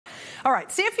All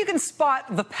right, see if you can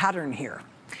spot the pattern here.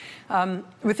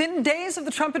 Within days of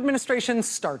the Trump administration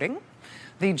starting,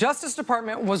 the Justice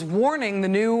Department was warning the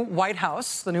new White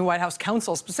House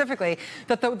counsel specifically,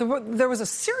 that there was a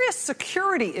serious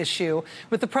security issue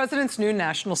with the president's new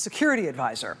national security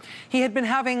advisor. He had been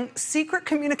having secret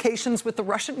communications with the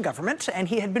Russian government, and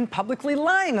he had been publicly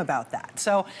lying about that.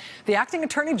 So the acting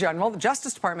attorney general, the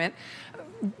Justice Department,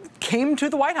 came to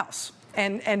the White House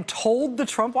and told the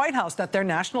Trump White House that their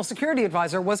national security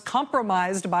advisor was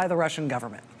compromised by the Russian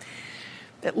government.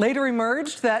 It later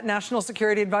emerged that National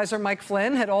Security Advisor Mike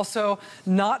Flynn had also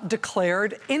not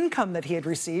declared income that he had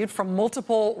received from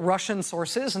multiple Russian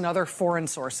sources and other foreign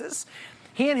sources.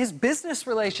 He and his business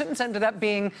relations ended up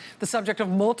being the subject of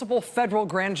multiple federal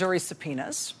grand jury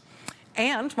subpoenas.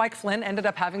 And Mike Flynn ended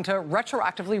up having to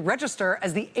retroactively register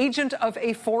as the agent of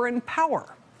a foreign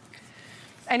power.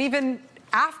 And even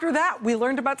after that, we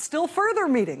learned about still further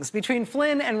meetings between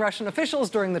Flynn and Russian officials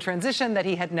during the transition that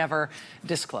he had never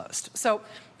disclosed. So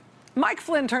Mike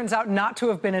Flynn turns out not to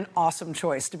have been an awesome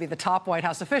choice to be the top White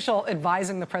House official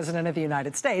advising the President of the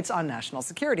United States on national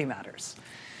security matters.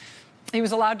 He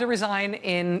was allowed to resign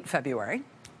in February.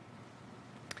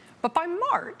 But by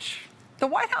March, the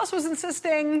White House was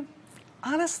insisting,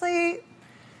 honestly,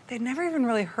 they'd never even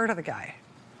really heard of the guy.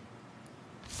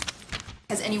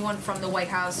 Has anyone from the White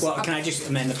House? Well, can I just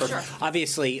amend the first? Sure.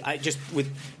 Obviously,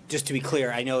 just to be clear,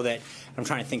 I know that I'm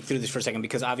trying to think through this for a second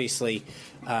because obviously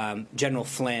General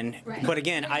Flynn. Right. But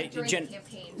again, during the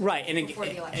campaign, right, before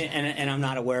the election. and I'm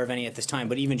not aware of any at this time.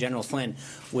 But even General Flynn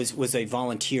was a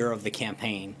volunteer of the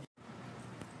campaign.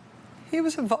 He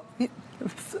was a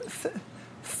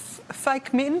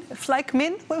Fleischman?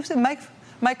 What was it?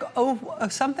 Mike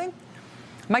something?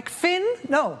 Mike Finn?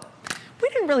 No. We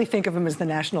didn't really think of him as the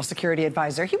national security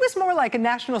advisor. He was more like a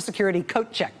national security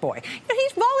coat check boy. You know, he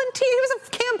was a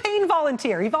campaign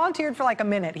volunteer. He volunteered for like a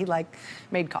minute. He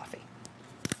made coffee.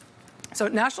 So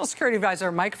national security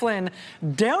advisor Mike Flynn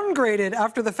downgraded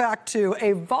after the fact to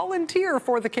a volunteer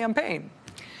for the campaign.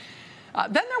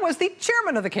 Then there was the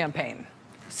chairman of the campaign,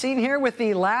 seen here with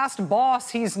the last boss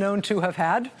he's known to have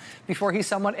had before he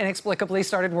somewhat inexplicably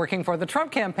started working for the Trump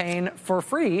campaign for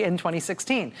free in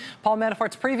 2016. Paul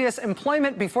Manafort's previous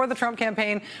employment before the Trump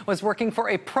campaign was working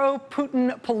for a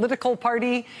pro-Putin political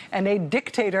party and a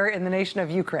dictator in the nation of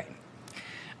Ukraine.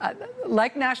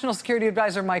 Like National Security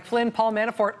Advisor Mike Flynn, Paul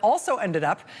Manafort also ended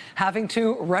up having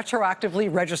to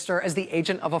retroactively register as the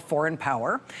agent of a foreign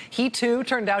power. He, too,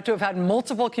 turned out to have had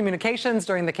multiple communications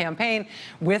during the campaign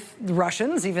with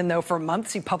Russians, even though for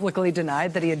months he publicly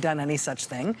denied that he had done any such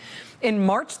thing. In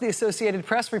March, the Associated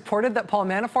Press reported that Paul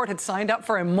Manafort had signed up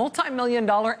for a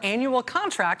multi-million-dollar annual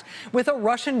contract with a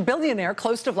Russian billionaire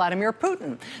close to Vladimir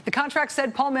Putin. The contract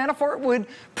said Paul Manafort would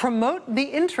promote the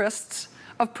interests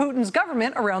of Putin's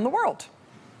government around the world.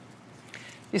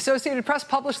 The Associated Press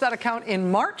published that account in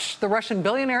March. The Russian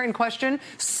billionaire in question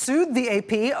sued the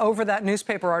AP over that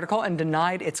newspaper article and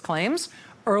denied its claims.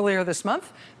 Earlier this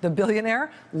month, the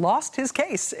billionaire lost his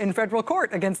case in federal court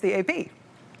against the AP.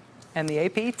 And the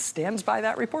AP stands by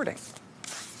that reporting.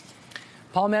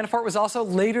 Paul Manafort was also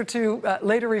later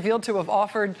revealed to have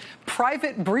offered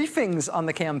private briefings on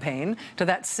the campaign to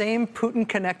that same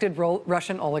Putin-connected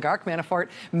Russian oligarch. Manafort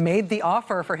made the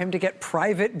offer for him to get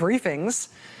private briefings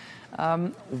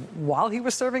while he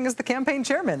was serving as the campaign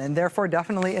chairman, and therefore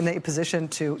definitely in a position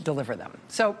to deliver them.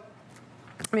 So,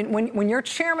 I mean, when you're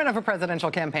chairman of a presidential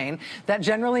campaign, that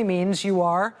generally means you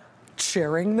are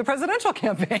chairing the presidential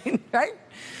campaign, right?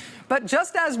 But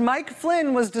just as Mike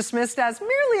Flynn was dismissed as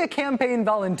merely a campaign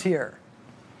volunteer,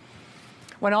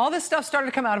 when all this stuff started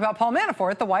to come out about Paul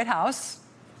Manafort, the White House,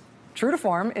 true to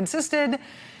form, insisted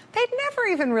they'd never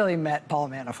even really met Paul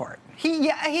Manafort.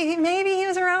 Maybe he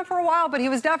was around for a while, but he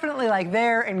was definitely like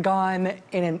there and gone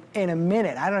in a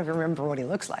minute. I don't even remember what he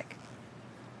looks like.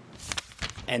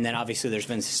 And then obviously there's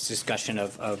been this discussion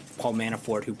of Paul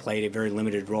Manafort, who played a very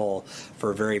limited role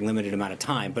for a very limited amount of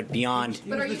time. But beyond,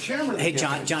 but are you hey,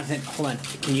 Jonathan, hold on.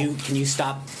 Can you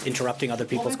stop interrupting other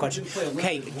people's questions?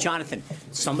 Okay, Jonathan,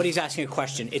 somebody's asking a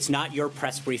question. It's not your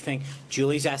press briefing.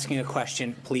 Julie's asking a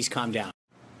question. Please calm down.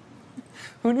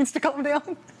 Who needs to calm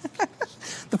down?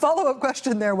 The follow-up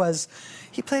question there was,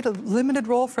 he played a limited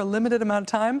role for a limited amount of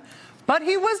time, but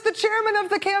he was the chairman of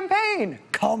the campaign.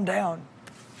 Calm down.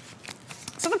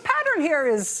 So the pattern here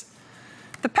is,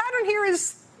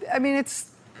 I mean,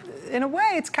 it's, in a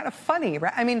way, it's kind of funny,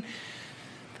 right? I mean,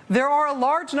 there are a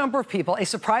large number of people, a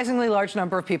surprisingly large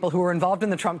number of people who were involved in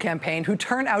the Trump campaign who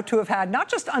turn out to have had not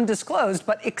just undisclosed,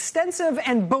 but extensive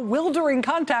and bewildering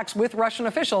contacts with Russian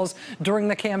officials during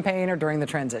the campaign or during the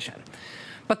transition.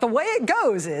 But the way it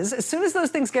goes is, as soon as those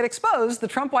things get exposed, the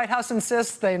Trump White House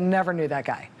insists they never knew that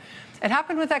guy. It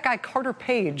happened with that guy Carter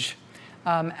Page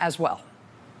as well.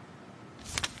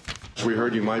 We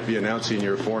heard you might be announcing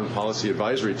your foreign policy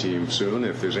advisory team soon,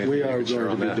 if there's anything you can share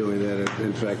on that. We are going to be doing that.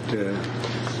 In fact,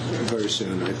 very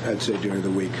soon, I'd say during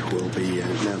the week, we'll be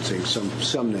announcing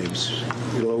some names.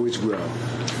 It'll always grow.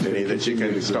 Any that you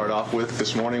can start off with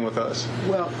this morning with us?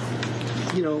 Well,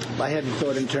 you know, I hadn't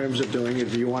thought in terms of doing it.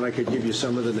 If you want, I could give you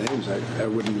some of the names. I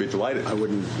wouldn't be delighted. I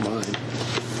wouldn't mind.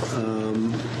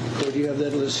 Do you have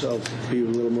that list? So I'll be a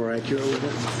little more accurate with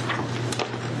it.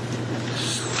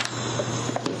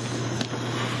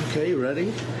 Okay, you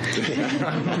ready?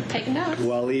 Taking notes.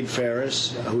 Waleed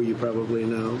Ferris, who you probably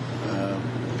know,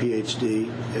 PhD,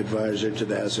 advisor to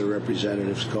the House of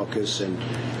Representatives caucus, and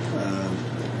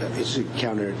he's a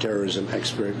counterterrorism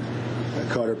expert.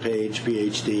 Carter Page,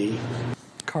 PhD.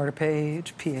 Carter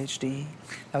Page, PhD.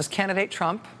 That was candidate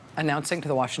Trump announcing to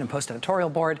the Washington Post editorial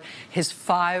board his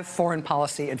 5 foreign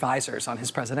policy advisors on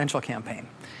his presidential campaign.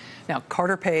 Now,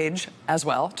 Carter Page, as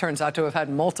well, turns out to have had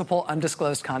multiple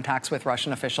undisclosed contacts with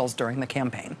Russian officials during the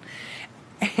campaign.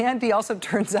 And he also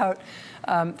turns out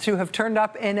to have turned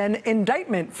up in an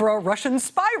indictment for a Russian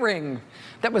spy ring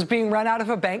that was being run out of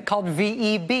a bank called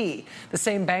VEB, the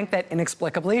same bank that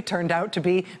inexplicably turned out to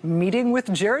be meeting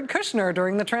with Jared Kushner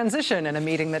during the transition, in a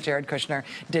meeting that Jared Kushner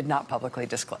did not publicly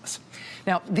disclose.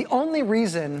 Now, the only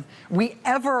reason we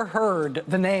ever heard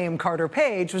the name Carter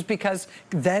Page was because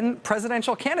then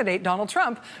presidential candidate Donald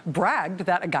Trump bragged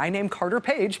that a guy named Carter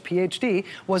Page, PhD,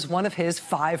 was one of his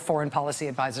 5 foreign policy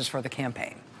advisors for the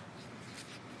campaign.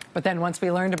 But then once we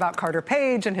learned about Carter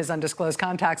Page and his undisclosed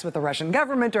contacts with the Russian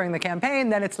government during the campaign,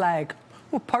 then it's like,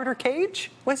 oh, Carter Cage?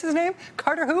 What's his name?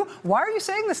 Carter who? Why are you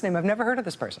saying this name? I've never heard of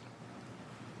this person.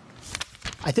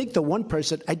 I think the one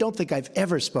person, I don't think I've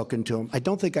ever spoken to him. I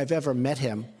don't think I've ever met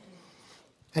him.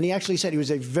 And he actually said he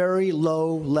was a very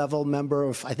low-level member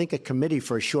of, I think, a committee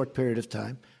for a short period of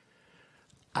time.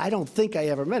 I don't think I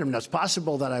ever met him. Now, it's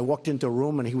possible that I walked into a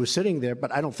room and he was sitting there,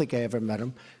 but I don't think I ever met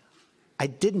him. I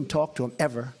didn't talk to him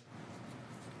ever.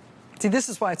 See, this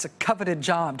is why it's a coveted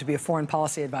job to be a foreign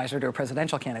policy advisor to a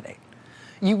presidential candidate.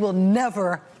 You will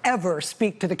never, ever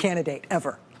speak to the candidate,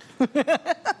 ever.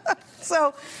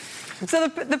 So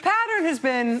the pattern has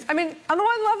been, I mean, on the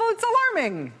one level, it's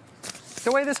alarming,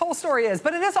 the way this whole story is,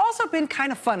 but it has also been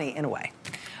kind of funny in a way.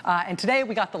 And today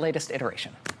we got the latest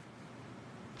iteration.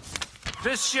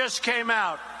 This just came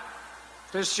out.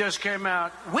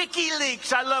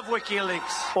 WikiLeaks. I love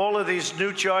WikiLeaks. All of these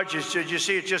new charges. Did you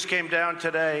see it just came down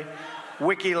today?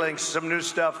 WikiLeaks, some new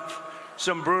stuff,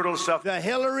 some brutal stuff. The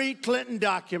Hillary Clinton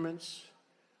documents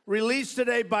released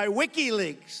today by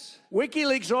WikiLeaks.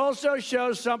 WikiLeaks also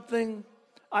shows something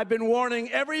I've been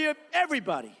warning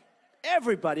everybody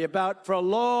about for a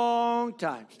long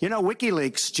time. You know,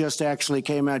 WikiLeaks just actually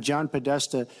came out. John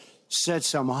Podesta said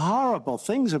some horrible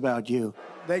things about you.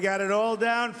 They got it all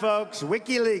down, folks.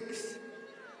 WikiLeaks.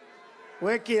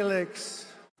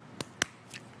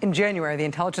 In January, the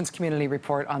intelligence community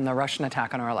report on the Russian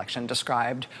attack on our election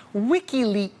described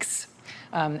WikiLeaks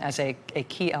as a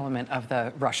key element of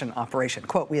the Russian operation.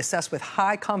 Quote, we assess with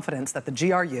high confidence that the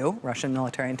GRU, Russian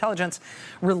military intelligence,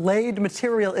 relayed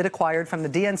material it acquired from the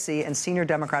DNC and senior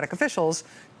Democratic officials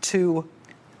to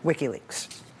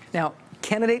WikiLeaks. Now,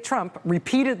 candidate Trump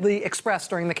repeatedly expressed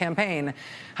during the campaign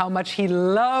how much he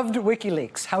loved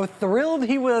WikiLeaks, how thrilled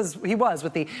he was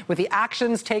with the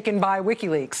actions taken by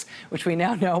WikiLeaks, which we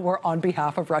now know were on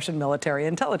behalf of Russian military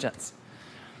intelligence.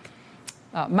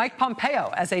 Mike Pompeo,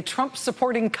 as a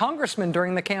Trump-supporting congressman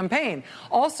during the campaign,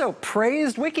 also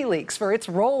praised WikiLeaks for its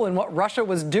role in what Russia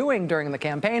was doing during the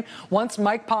campaign. Once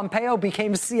Mike Pompeo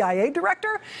became CIA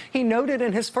director, he noted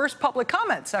in his first public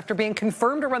comments after being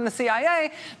confirmed to run the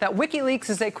CIA that WikiLeaks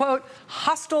is a, quote,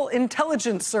 hostile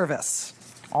intelligence service,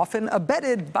 often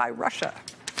abetted by Russia.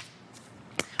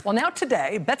 Well, now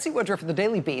today, Betsy Woodruff of the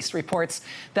Daily Beast reports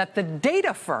that the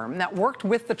data firm that worked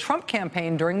with the Trump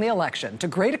campaign during the election to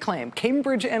great acclaim,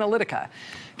 Cambridge Analytica.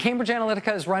 Cambridge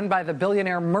Analytica is run by the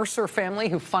billionaire Mercer family,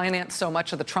 who financed so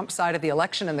much of the Trump side of the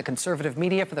election and the conservative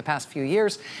media for the past few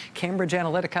years. Cambridge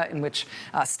Analytica, in which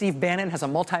Steve Bannon has a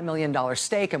multi-million-dollar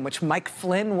stake, and which Mike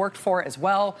Flynn worked for as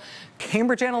well.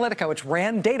 Cambridge Analytica, which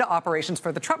ran data operations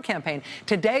for the Trump campaign.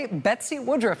 Today, Betsy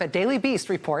Woodruff at Daily Beast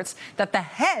reports that the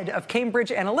head of Cambridge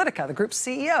Analytica, the group's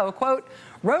CEO, quote,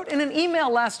 wrote in an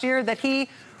email last year that he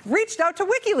reached out to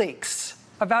WikiLeaks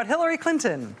about Hillary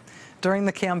Clinton during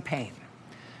the campaign.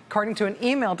 According to an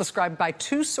email described by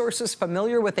 2 sources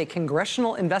familiar with a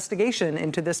congressional investigation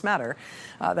into this matter,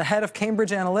 the head of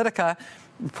Cambridge Analytica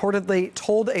reportedly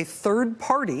told a third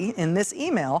party in this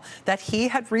email that he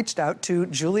had reached out to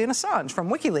Julian Assange from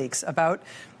WikiLeaks about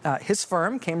his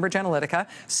firm, Cambridge Analytica,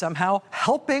 somehow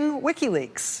helping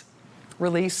WikiLeaks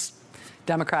release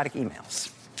Democratic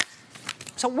emails.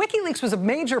 So WikiLeaks was a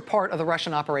major part of the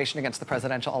Russian operation against the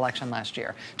presidential election last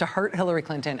year to hurt Hillary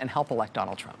Clinton and help elect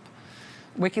Donald Trump.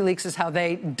 WikiLeaks is how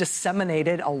they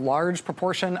disseminated a large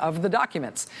proportion of the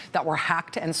documents that were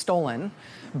hacked and stolen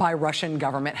by Russian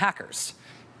government hackers.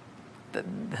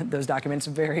 Those documents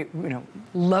very,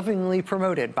 lovingly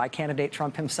promoted by candidate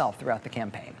Trump himself throughout the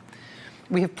campaign.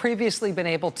 We have previously been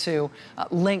able to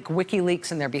link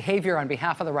WikiLeaks and their behavior on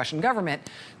behalf of the Russian government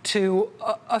to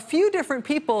a few different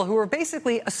people who are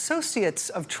basically associates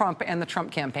of Trump and the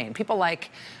Trump campaign, people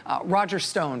like Roger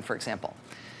Stone, for example.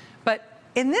 But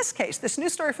in this case, this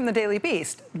news story from the Daily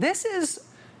Beast, this is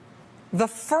the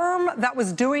firm that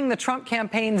was doing the Trump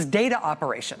campaign's data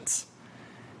operations.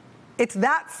 It's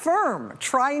that firm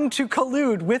trying to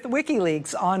collude with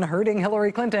WikiLeaks on hurting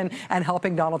Hillary Clinton and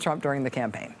helping Donald Trump during the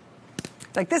campaign.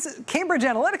 Like this, Cambridge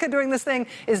Analytica doing this thing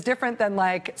is different than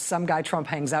like some guy Trump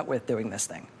hangs out with doing this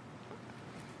thing.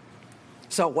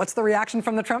 So what's the reaction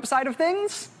from the Trump side of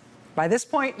things? By this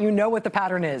point, you know what the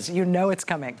pattern is. You know it's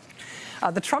coming.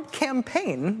 The Trump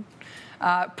campaign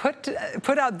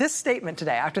put out this statement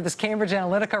today after this Cambridge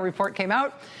Analytica report came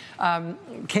out.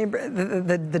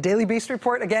 The Daily Beast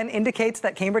report, again, indicates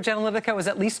that Cambridge Analytica was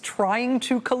at least trying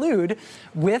to collude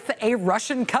with a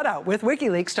Russian cutout, with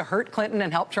WikiLeaks, to hurt Clinton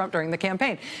and help Trump during the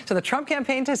campaign. So the Trump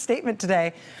campaign statement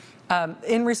today,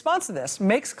 in response to this,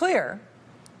 makes clear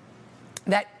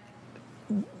that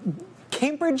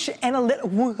Cambridge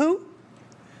Analytica, who?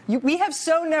 We have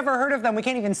so never heard of them, we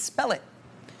can't even spell it.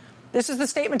 This is the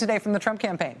statement today from the Trump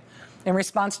campaign in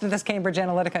response to this Cambridge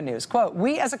Analytica news. Quote,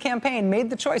 "We as a campaign made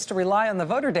the choice to rely on the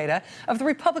voter data of the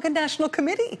Republican National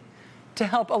Committee to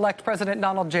help elect President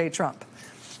Donald J. Trump.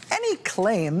 Any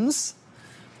claims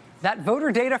that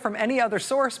voter data from any other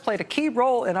source played a key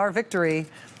role in our victory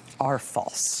are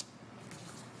false."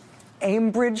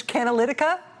 Cambridge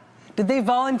Analytica? Did they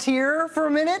volunteer for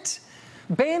a minute?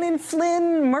 Bannon,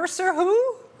 Flynn, Mercer,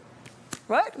 who?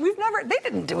 What? They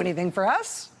didn't do anything for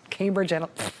us. Cambridge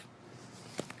Analytica.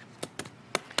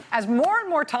 As more and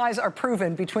more ties are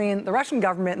proven between the Russian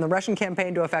government and the Russian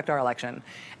campaign to affect our election,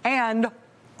 and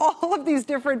all of these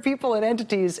different people and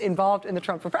entities involved in the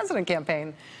Trump for President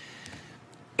campaign,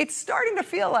 it's starting to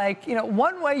feel like,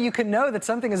 one way you can know that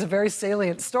something is a very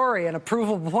salient story and a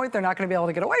provable point they're not going to be able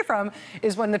to get away from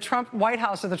is when the Trump White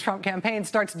House or the Trump campaign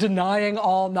starts denying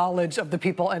all knowledge of the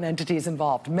people and entities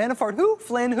involved. Manafort who?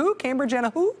 Flynn who? Cambridge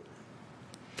Analytica who?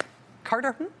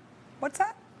 Carter who? What's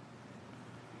that?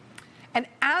 And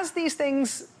as these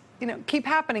things, keep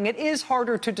happening, it is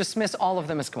harder to dismiss all of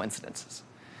them as coincidences.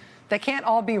 They can't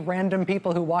all be random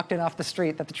people who walked in off the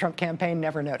street that the Trump campaign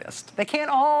never noticed. They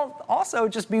can't all also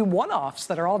just be one-offs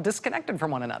that are all disconnected from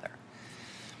one another.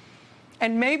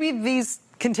 And maybe these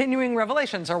continuing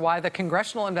revelations are why the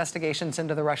congressional investigations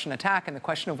into the Russian attack and the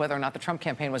question of whether or not the Trump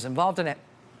campaign was involved in it,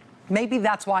 maybe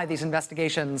that's why these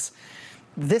investigations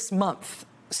this month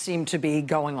seem to be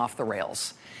going off the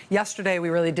rails. Yesterday, we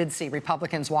really did see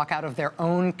Republicans walk out of their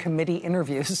own committee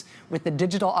interviews with the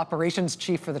digital operations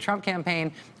chief for the Trump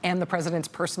campaign and the president's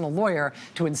personal lawyer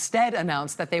to instead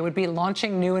announce that they would be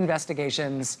launching new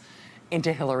investigations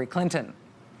into Hillary Clinton.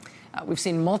 We've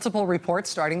seen multiple reports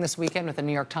starting this weekend with the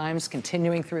New York Times,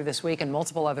 continuing through this week, and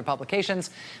multiple other publications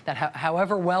that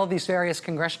however well these various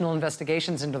congressional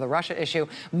investigations into the Russia issue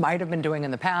might have been doing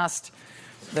in the past,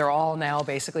 they're all now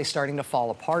basically starting to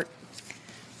fall apart.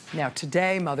 Now,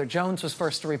 today, Mother Jones was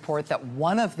first to report that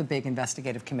one of the big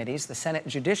investigative committees, the Senate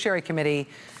Judiciary Committee,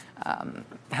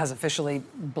 has officially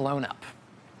blown up.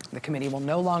 The committee will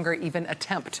no longer even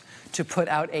attempt to put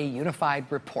out a unified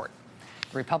report.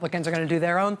 The Republicans are going to do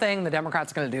their own thing, the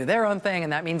Democrats are going to do their own thing,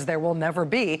 and that means there will never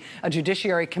be a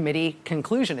Judiciary Committee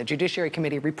conclusion, a Judiciary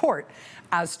Committee report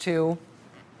as to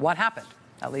what happened.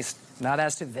 At least not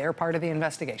as to their part of the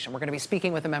investigation. We're going to be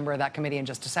speaking with a member of that committee in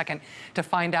just a second to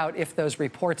find out if those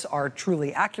reports are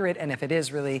truly accurate and if it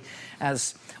is really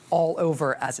as all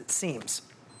over as it seems.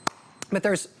 But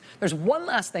there's one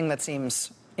last thing that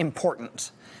seems important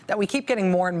that we keep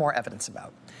getting more and more evidence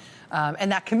about.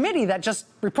 And that committee that just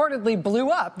reportedly blew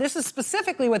up, this is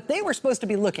specifically what they were supposed to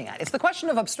be looking at. It's the question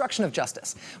of obstruction of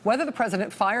justice, whether the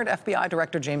president fired FBI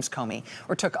Director James Comey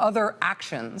or took other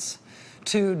actions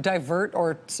to divert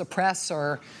or suppress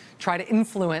or try to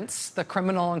influence the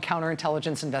criminal and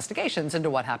counterintelligence investigations into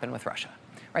what happened with Russia.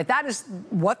 Right? That is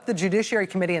what the Judiciary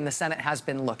Committee in the Senate has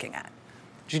been looking at.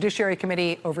 Judiciary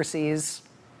Committee oversees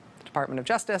the Department of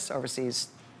Justice, oversees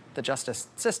the justice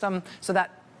system. So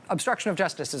that obstruction of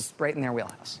justice is right in their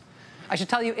wheelhouse. I should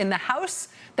tell you, in the House,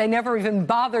 they never even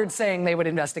bothered saying they would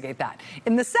investigate that.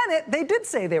 In the Senate, they did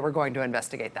say they were going to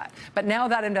investigate that. But now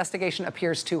that investigation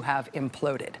appears to have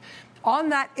imploded. On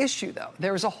that issue, though,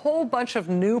 there is a whole bunch of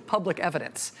new public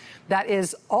evidence that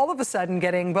is all of a sudden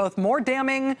getting both more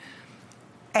damning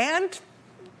and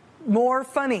more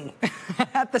funny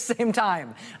at the same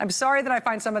time. I'm sorry that I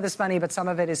find some of this funny, but some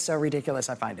of it is so ridiculous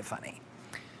I find it funny.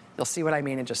 You'll see what I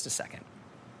mean in just a second.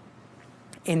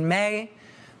 In May,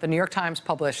 the New York Times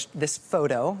published this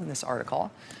photo, this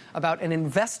article, about an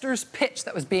investor's pitch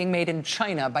that was being made in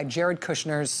China by Jared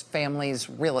Kushner's family's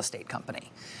real estate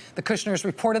company. The Kushners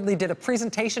reportedly did a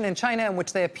presentation in China in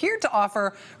which they appeared to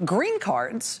offer green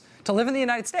cards to live in the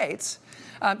United States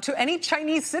to any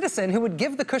Chinese citizen who would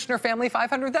give the Kushner family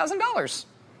 $500,000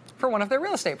 for one of their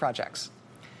real estate projects.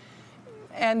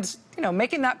 And, you know,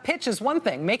 making that pitch is one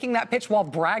thing. Making that pitch while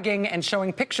bragging and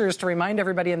showing pictures to remind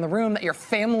everybody in the room that your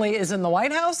family is in the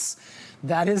White House,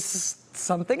 that is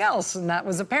something else. And that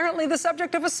was apparently the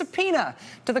subject of a subpoena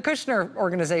to the Kushner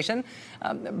organization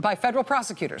by federal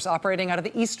prosecutors operating out of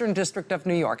the Eastern District of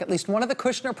New York. At least one of the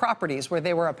Kushner properties where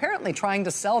they were apparently trying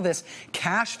to sell this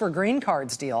cash for green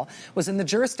cards deal was in the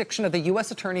jurisdiction of the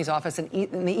U.S. Attorney's Office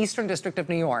in the Eastern District of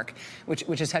New York,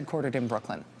 which is headquartered in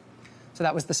Brooklyn. So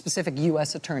that was the specific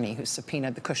U.S. attorney who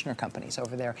subpoenaed the Kushner companies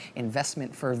over their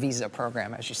investment for a visa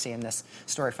program, as you see in this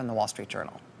story from the Wall Street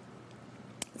Journal.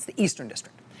 It's the Eastern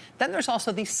District. Then there's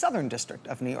also the Southern District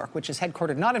of New York, which is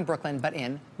headquartered not in Brooklyn, but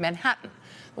in Manhattan.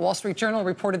 The Wall Street Journal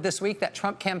reported this week that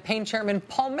Trump campaign chairman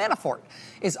Paul Manafort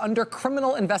is under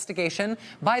criminal investigation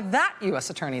by that U.S.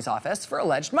 attorney's office for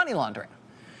alleged money laundering.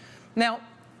 Now,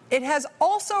 it has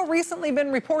also recently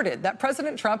been reported that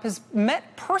President Trump has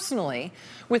met personally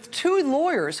with two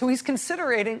lawyers who he's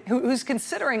considering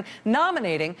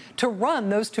nominating to run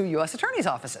those two U.S. attorneys'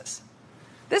 offices.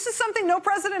 This is something no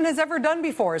president has ever done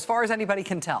before, as far as anybody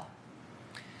can tell.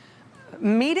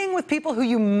 Meeting with people who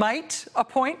you might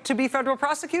appoint to be federal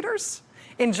prosecutors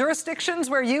in jurisdictions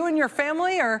where you and your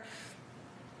family are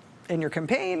in your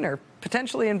campaign or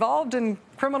potentially involved in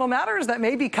criminal matters that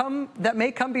may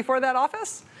come before that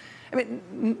office. I mean,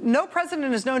 no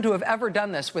president is known to have ever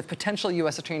done this with potential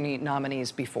U.S. attorney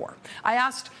nominees before. I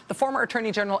asked the former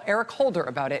Attorney General Eric Holder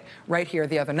about it right here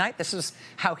the other night. This is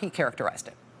how he characterized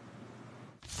it.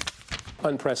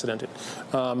 Unprecedented.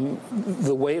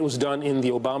 The way it was done in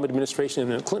the Obama administration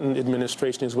and the Clinton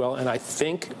administration as well, and I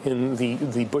think in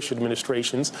the Bush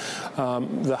administrations,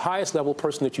 the highest level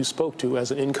person that you spoke to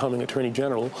as an incoming Attorney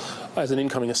General, as an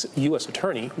incoming U.S.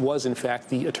 attorney, was in fact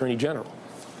the Attorney General.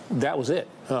 That was it.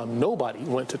 Nobody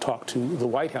went to talk to the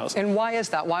White House. And why is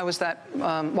that? Why was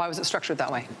it structured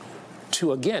that way?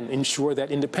 To, again, ensure that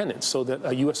independence so that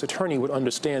a U.S. attorney would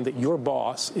understand that your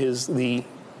boss is the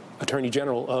Attorney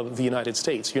General of the United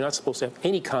States. You're not supposed to have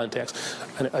any contacts.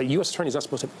 A U.S. attorney is not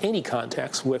supposed to have any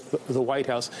contacts with the White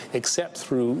House except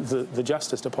through the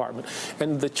Justice Department.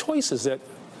 And the choices that,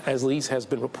 as Lise has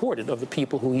been reported, of the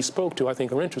people who he spoke to, I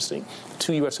think are interesting.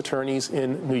 Two U.S. attorneys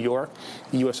in New York,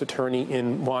 the U.S. attorney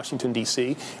in Washington,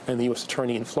 D.C., and the U.S.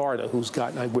 attorney in Florida, who's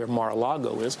got where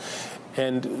Mar-a-Lago is.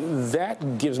 And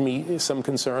that gives me some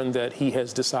concern that he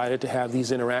has decided to have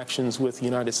these interactions with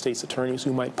United States attorneys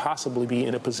who might possibly be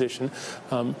in a position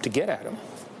to get at him.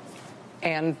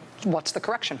 And what's the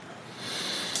correction?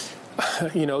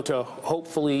 You know, to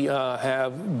hopefully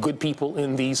have good people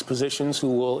in these positions who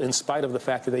will, in spite of the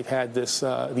fact that they've had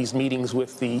these meetings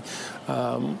with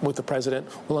the president,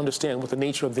 will understand what the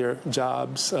nature of their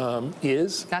jobs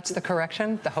is. That's the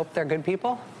correction? To hope they're good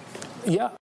people?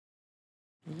 Yeah.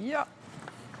 Yeah.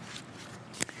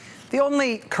 The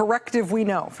only corrective we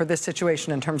know for this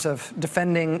situation in terms of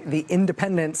defending the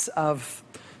independence of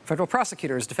federal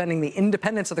prosecutors, defending the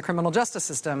independence of the criminal justice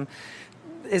system,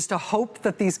 is to hope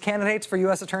that these candidates for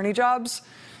U.S. attorney jobs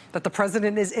that the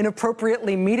president is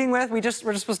inappropriately meeting with, we're just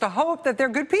supposed to hope that they're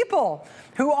good people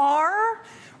who are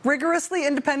rigorously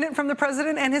independent from the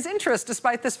president and his interests,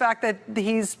 despite this fact that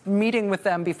he's meeting with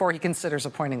them before he considers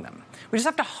appointing them. We just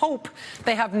have to hope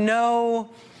they have no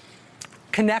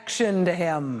connection to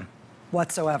him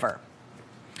whatsoever.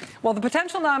 Well, the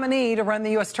potential nominee to run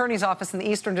the U.S. Attorney's Office in the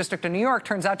Eastern District of New York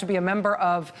turns out to be a member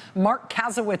of Mark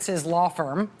Kazowitz's law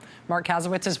firm. Mark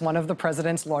Kazowitz is one of the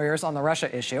president's lawyers on the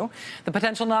Russia issue. The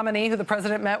potential nominee who the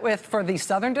president met with for the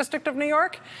Southern District of New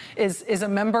York is a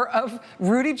member of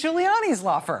Rudy Giuliani's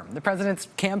law firm, the president's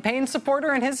campaign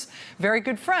supporter and his very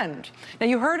good friend. Now,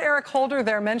 you heard Eric Holder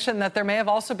there mention that there may have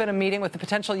also been a meeting with the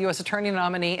potential U.S. attorney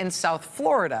nominee in South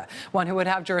Florida, one who would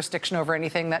have jurisdiction over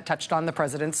anything that touched on the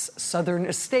president's southern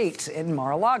estate date in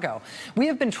Mar-a-Lago. We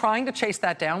have been trying to chase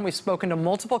that down. We've spoken to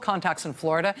multiple contacts in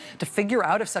Florida to figure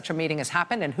out if such a meeting has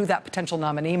happened and who that potential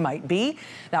nominee might be.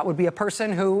 That would be a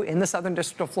person who, in the Southern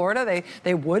District of Florida,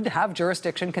 they would have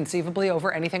jurisdiction conceivably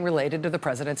over anything related to the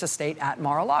president's estate at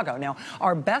Mar-a-Lago. Now,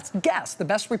 our best guess, the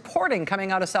best reporting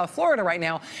coming out of South Florida right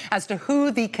now as to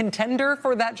who the contender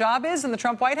for that job is in the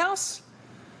Trump White House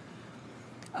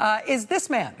is this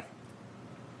man,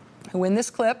 who in this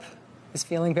clip is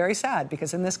feeling very sad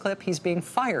because in this clip he's being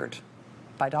fired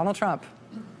by Donald Trump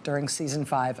during season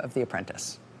 5 of The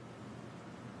Apprentice.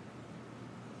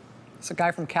 It's a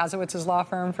guy from Kazowitz's law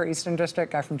firm for Eastern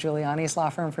District, a guy from Giuliani's law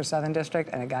firm for Southern District,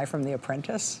 and a guy from The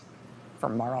Apprentice for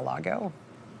Mar-a-Lago.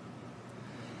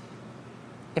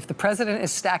 If the president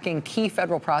is stacking key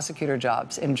federal prosecutor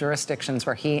jobs in jurisdictions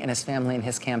where he and his family and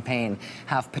his campaign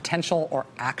have potential or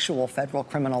actual federal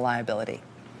criminal liability,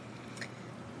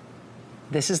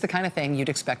 this is the kind of thing you'd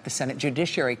expect the Senate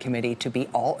Judiciary Committee to be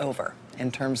all over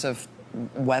in terms of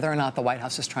whether or not the White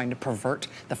House is trying to pervert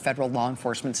the federal law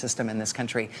enforcement system in this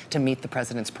country to meet the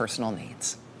president's personal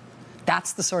needs.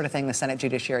 That's the sort of thing the Senate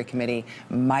Judiciary Committee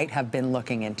might have been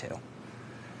looking into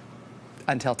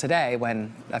until today,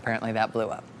 when apparently that blew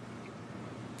up.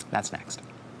 That's next.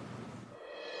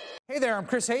 Hey there, I'm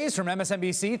Chris Hayes from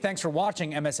MSNBC. Thanks for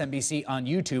watching MSNBC on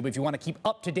YouTube. If you want to keep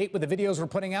up to date with the videos we're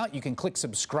putting out, you can click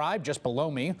subscribe just below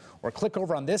me or click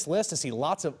over on this list to see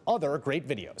lots of other great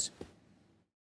videos.